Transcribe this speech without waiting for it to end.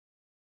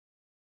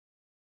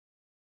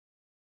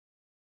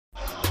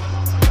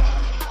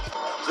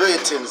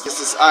Greetings, this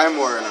is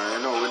Imore,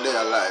 you know, we're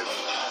there alive.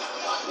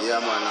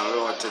 Yeah man, I'm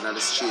out in the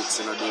streets,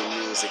 you know, doing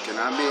music, you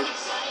know what I mean?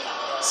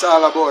 It's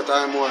all about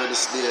Imore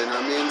this day, you know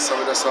what I mean? So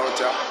we're just out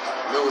here,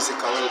 music,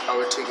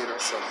 our thing, you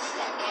know, so.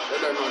 You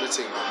don't know the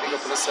thing, big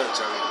up in the search,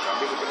 America,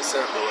 big up in the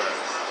search the world.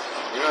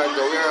 You know,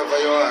 go wherever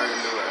you are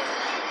in the world,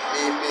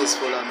 be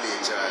peaceful and be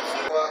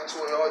joyful. Walk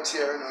through out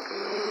here, you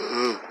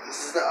know.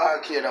 This is the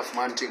arcade of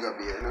Montego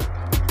Bay, you know.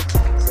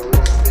 So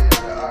we're staying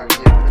in the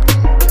arcade.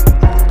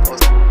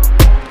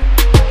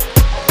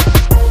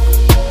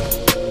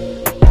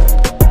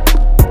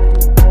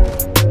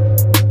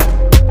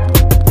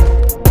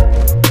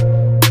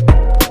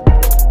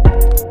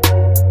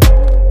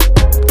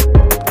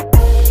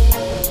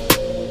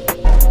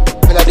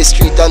 The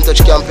street and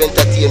touch camp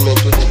entertainment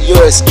with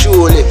yours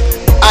truly,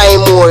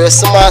 Imore. You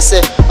see me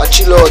say I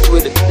chill out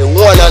with the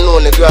one and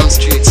only Gram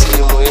Street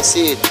Slim, you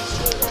see it?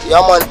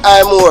 Yeah man,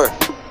 Imore.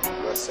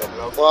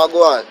 What go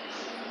on?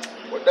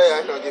 What they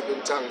are not giving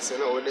thanks, you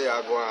know, what they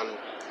are going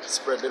to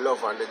spread the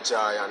love and the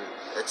joy and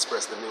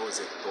express the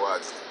music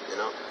towards, you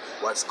know,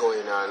 what's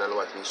going on and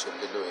what we should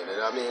be doing. You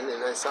know what I mean?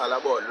 And it's all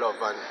about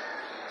love and,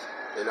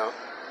 you know,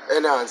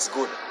 enhance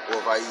good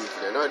over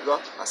evil, you know it go?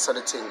 That's how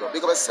the thing go.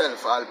 Big up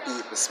yourself, all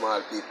people,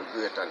 small people,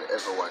 great and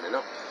everyone, you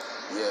know?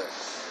 Yeah.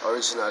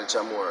 Original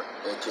Jamore,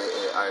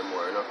 aka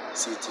Imore, you know?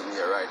 Sitting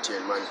here right here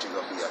in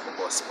Montego Bay at the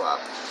bus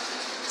park.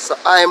 So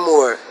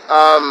Imore,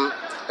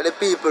 the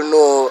people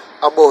know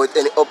about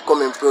any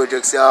upcoming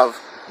projects you have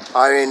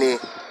or any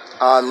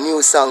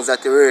new songs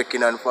that you're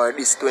working on for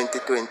this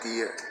 2020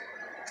 year?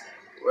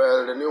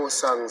 Well, the new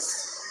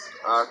songs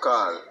are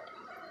called,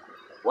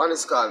 one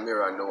is called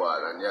Mirror on the Wall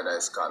and the other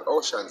is called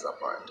Oceans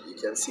Apart. You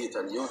can see it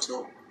on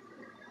YouTube.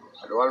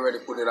 I don't already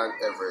put it on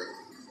every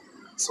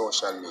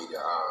social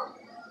media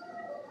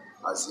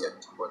as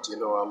yet. But you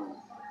know, I'm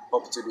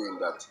up to doing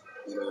that.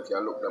 You know, you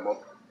can look them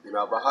up. You know,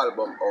 I have an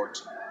album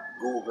out.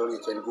 Google, you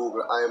can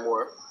Google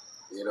Imore,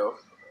 you know,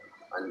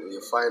 and you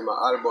find my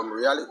album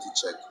Reality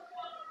Check.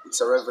 It's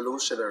a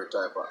revolutionary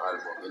type of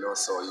album, you know,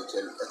 so you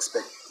can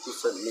expect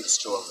different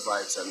mixture of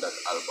vibes on that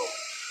album.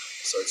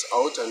 So it's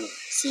out on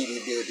CD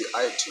Baby,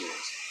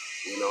 iTunes,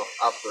 you know,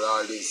 Apple,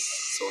 all these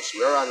social.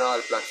 We're on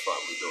all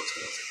platforms with those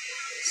music.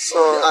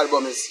 So the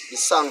album is, the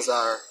songs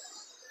are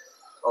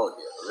out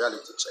there,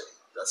 Reality Check.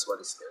 That's what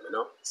it's name, you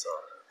know. So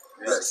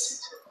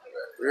bless.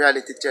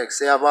 Reality Check.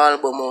 So you have an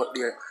album out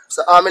there.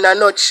 So in a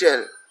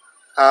nutshell,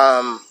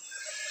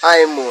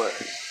 Imore,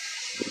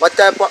 what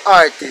type of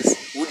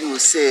artist would you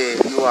say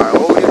you are?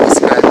 How would you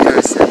describe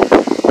yourself?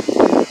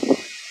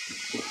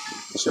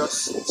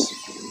 Just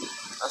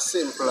a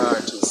simple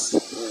artist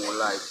who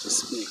like to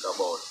speak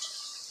about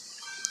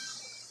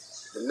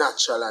the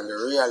natural and the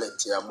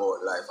reality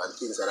about life and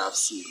things that I've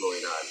seen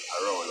going on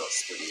around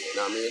us today, you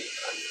know what I mean?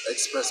 And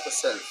express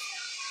myself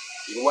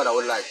in what I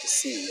would like to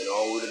see, you know,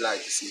 I would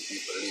like to see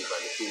people live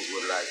and the things we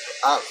would like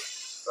to have.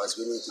 Because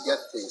we need to get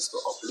things to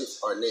uplift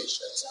our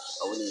nations.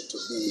 And we need to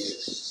be,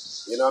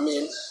 you know what I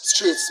mean,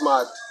 street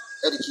smart,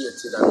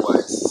 educated and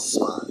wise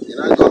smart. You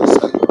know, I go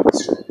outside on the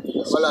street.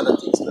 There's a lot of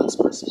things to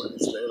express, but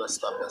it's not going to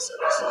stop yourself.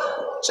 So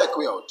check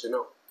me out, you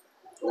know.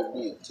 We'll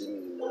do it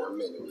in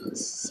many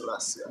ways. So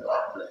last year,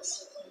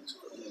 bless.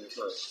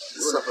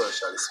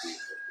 Universally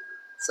speaking.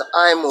 So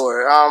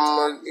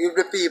Imore, give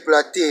the people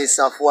a taste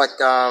of what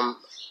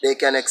they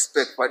can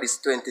expect for this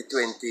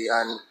 2020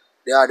 and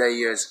the other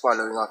years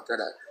following after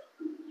that.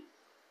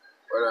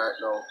 Well, right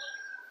now,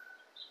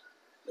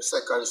 the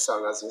second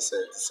song, as we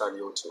said, it's on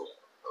YouTube.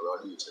 I'm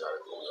going to do it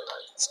tonight.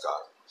 It's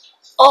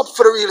called Up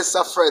for the Realest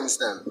of Friends,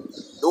 them.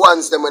 The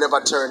ones them will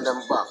never turn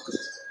them back.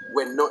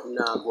 When nothing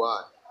now go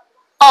on.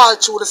 All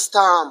through the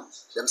storm,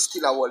 them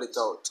still a hold it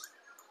out.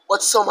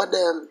 But some of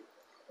them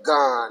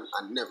gone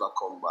and never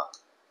come back.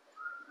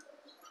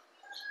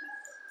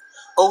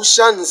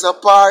 Oceans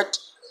apart,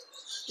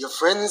 your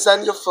friends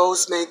and your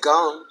foes may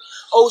gone.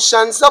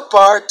 Oceans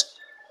apart,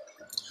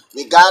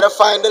 we gotta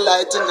find the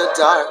light in the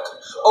dark.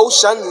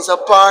 Oceans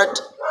apart,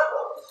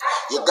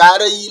 you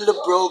gotta heal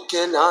the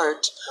broken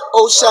heart.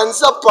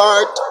 Oceans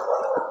apart,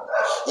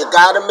 you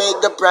gotta make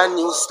the brand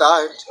new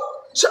start.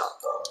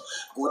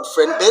 Good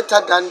friend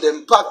better than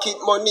them pocket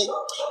money.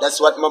 That's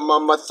what my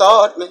mama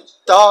taught me.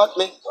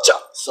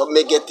 So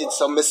me get it,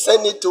 so me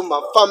send it to my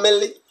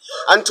family.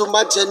 And to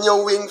my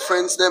genuine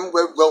friends, them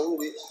we're wrong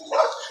with.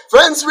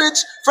 Friends rich,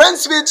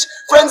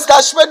 friends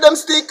dash where them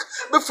stick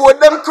before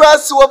them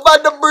cross over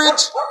the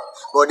bridge.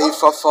 But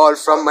if I fall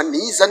from my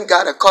knees and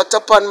got a cut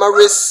upon my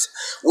wrist,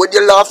 would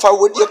you laugh or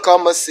would you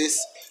come assist?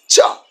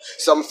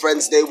 Some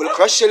friends, they will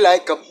crush you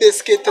like a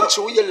biscuit and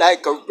chew you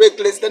like a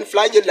reckless, then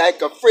fly you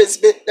like a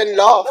frisbee, then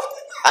laugh.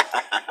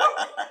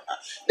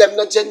 Them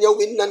not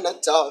genuine none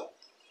at all.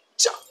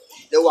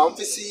 They want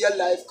to see your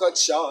life cut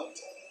short,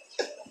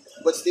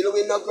 but still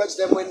we not grudge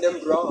them when them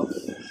brought.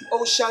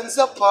 Oceans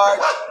apart,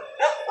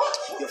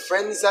 your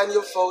friends and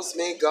your foes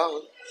may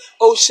go.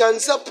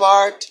 Oceans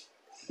apart.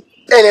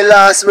 Any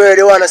last word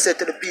you want to say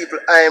to the people,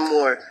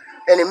 Imore?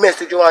 Any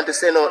message you want to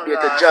send out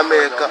there to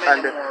Jamaica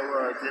and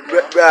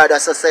the broader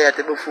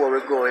society before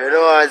we go? You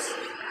know, as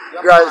Yeah,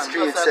 Grand man,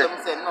 Street just like set.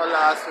 them said, no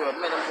last word,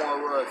 many more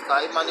words.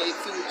 Because man, the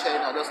future, you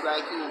know, just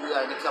like you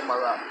behind the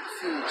camera,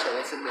 future,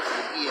 you see me for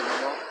the game, you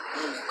know,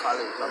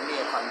 musically,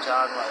 Jamaican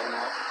genre, you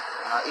know,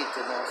 and it,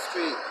 you know,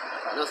 street.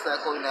 And just like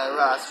how in the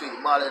Raw Street,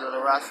 balling on the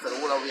Rasta, the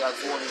whole of we are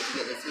going to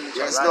get the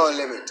future, There's right? no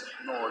limit.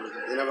 No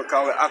limit. You know,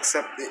 because we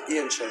accept the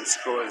ancient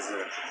scrolls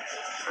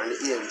and the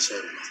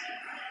ancient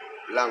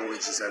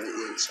languages and the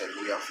ancient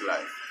way of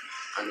life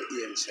and the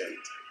ancient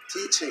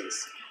teachings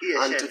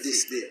unto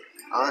this day.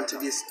 Unto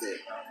this day.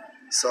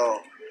 So,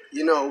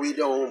 you know, we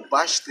don't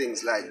bash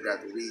things like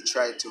that. We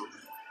try to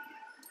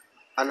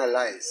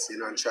analyze, you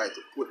know, and try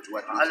to put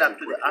what we Adapt can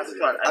to the put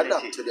astral within it. energy.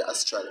 Adapt to the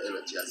astral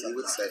energy, as he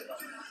would say.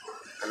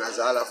 And as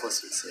all of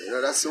us would say. You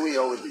know, that's the way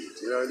how we do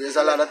it. You know, there's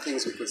a lot of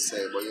things we could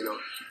say, but you know.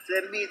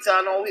 The beats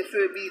are now we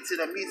feel beats, you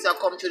know, beats are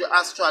come to the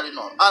astral, you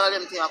know. All of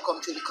them things are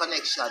come to the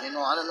connection, you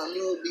know. I don't know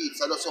new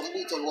beats, I know some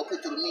beats we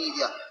put to the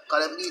media.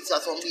 Because them beats are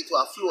some beats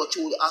that flow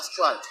through the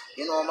astral.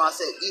 You know, I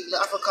say even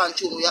the African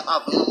tune we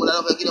have, you know, we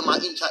love to give them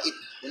an inch at it.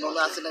 You know,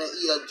 I say me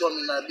either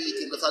drumming or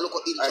beating, because I look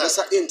at inch. That's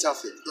an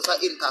interfit. Just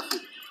an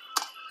interfit.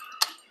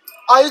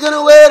 Are you gonna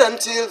wait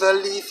until the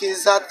leaf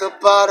is at the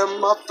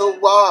bottom of the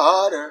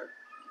water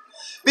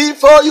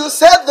before you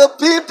set the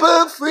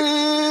people free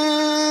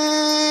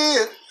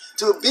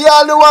to be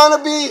all they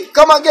wanna be?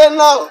 Come again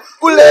now.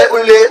 Ule,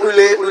 ule,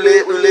 ule,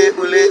 ule, ule, ule,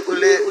 ule,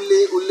 ule,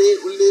 ule, ule,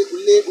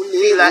 ule, ule.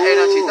 Feel that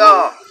energy,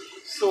 dog.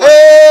 So,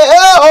 Hey,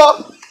 hey,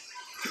 oh.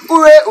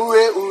 Ure,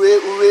 ure, ure,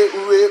 ure,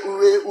 ure,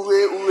 ure,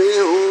 ure,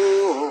 ure,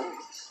 oh.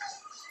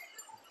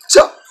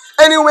 Sure.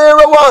 Anywhere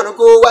I wanna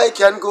go, I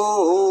can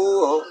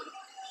go.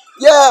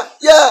 Yeah,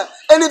 yeah.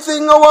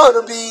 Anything I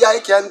wanna be, I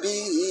can be.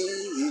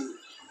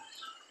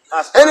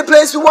 Any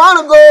place you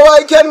wanna go,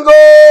 I can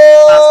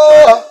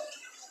go.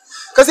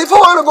 Cause if I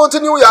wanna go to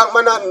New York,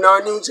 Manhattan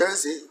or New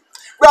Jersey,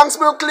 Bronx,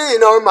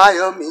 Brooklyn or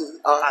Miami,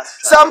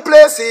 some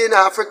place in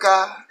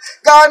Africa,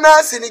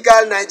 Ghana,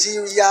 Senegal,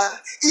 Nigeria,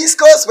 East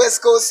Coast,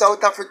 West Coast,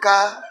 South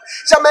Africa,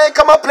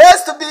 Jamaica, my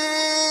place to be,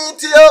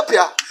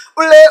 Ethiopia.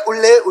 Ule,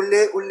 ule,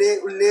 ule, ule,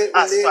 ule, ule,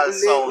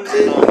 ule,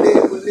 ule,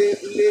 ule,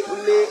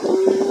 ule,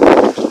 ule,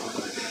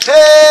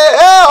 hey,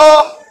 hey,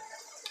 oh.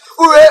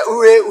 Ure,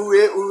 ure,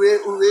 ure, ure,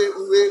 ure,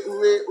 ure,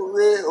 ure,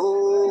 ure,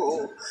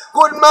 oh.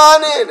 Good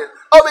morning.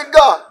 How it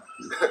go?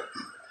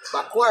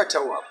 My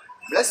quarter up.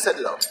 Blessed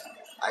love.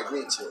 I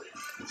greet you.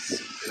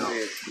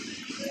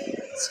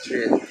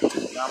 Straight.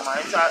 yeah, man,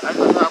 it's a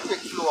quick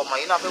flow, man.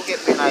 You don't have to get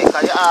me like,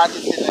 because the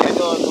artist, you know, you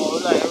don't know,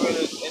 like,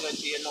 really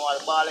energy, you know,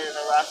 the ball in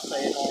the rasta,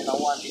 you know, in the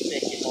one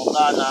effect, you know,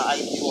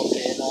 Ghana,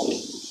 Ethiopia, you know.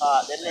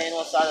 Then, you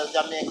know, start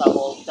Jamaica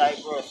about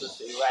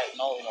diversity right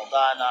now, you know,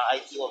 Ghana,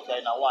 Ethiopia,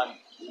 in the one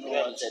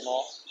event, you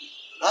know.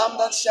 I'm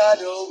that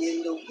shadow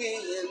in the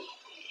wind.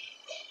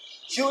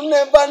 You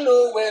never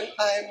know when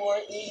I'm or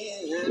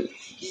in.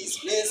 These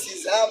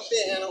places I've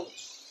been.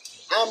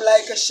 I'm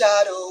like a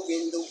shadow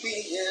in the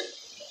wind.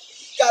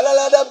 Got a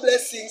lot of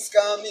blessings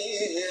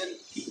coming.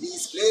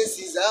 These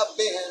places I've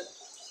been.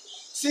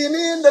 See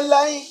me in the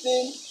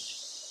lightning,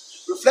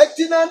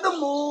 reflecting on the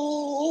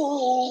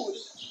moon.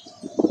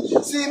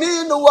 See me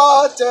in the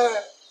water,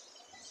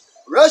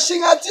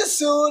 rushing at you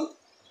soon.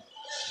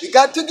 We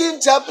got to give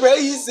Jah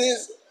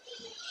praises.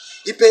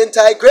 The paint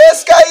I gray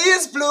sky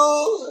is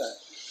blue.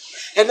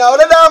 And now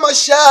that I'm a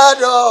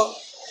shadow,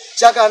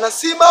 Jah gonna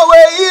see my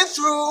way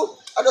through.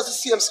 I just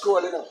see him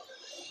scrolling up.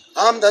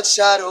 I'm that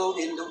shadow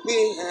in the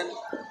wind.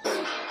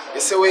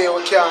 It's the way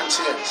we can't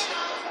change.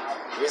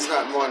 It's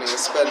not money, we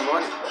spend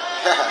money.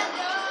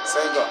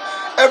 So you go.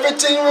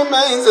 Everything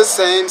remains the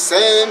same,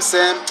 same,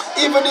 same.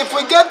 Even if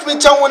we get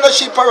rich and want a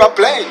ship or a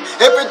plane,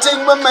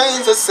 everything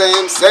remains the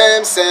same,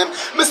 same, same.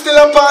 Me still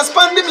a pass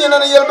pandemic and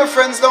I yell my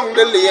friends down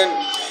the lane.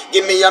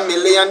 Give me $1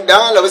 million,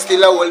 we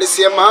still a hold the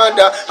same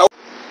order.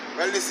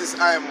 Well, this is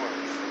Imor.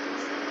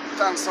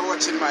 Thanks for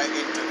watching my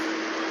interview.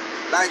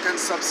 Like and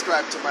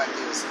subscribe to my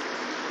music.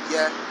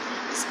 Yeah,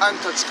 it's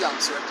Untouched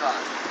Camps record.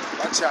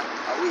 Watch out,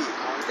 are we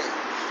on there?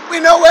 We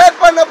no wait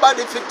for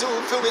nobody to do,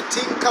 for we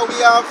think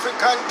we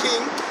African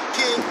king.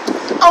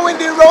 And when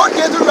the road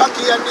gets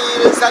rocky and the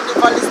hills and the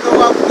valleys no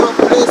have no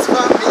place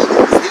for me,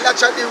 still I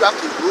try the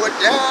rocky road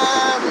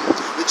them.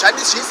 We try the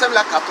streets them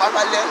like a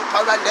parallel,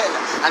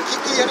 and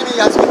keep the enemy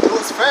as we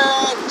close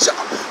friends.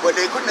 But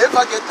they could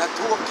never get a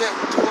token.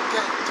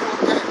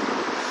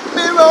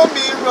 Mirror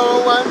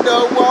on the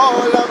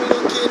wall, I'm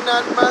looking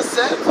at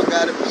myself. I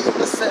gotta be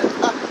myself,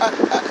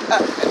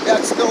 and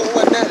that's no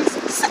one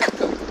else.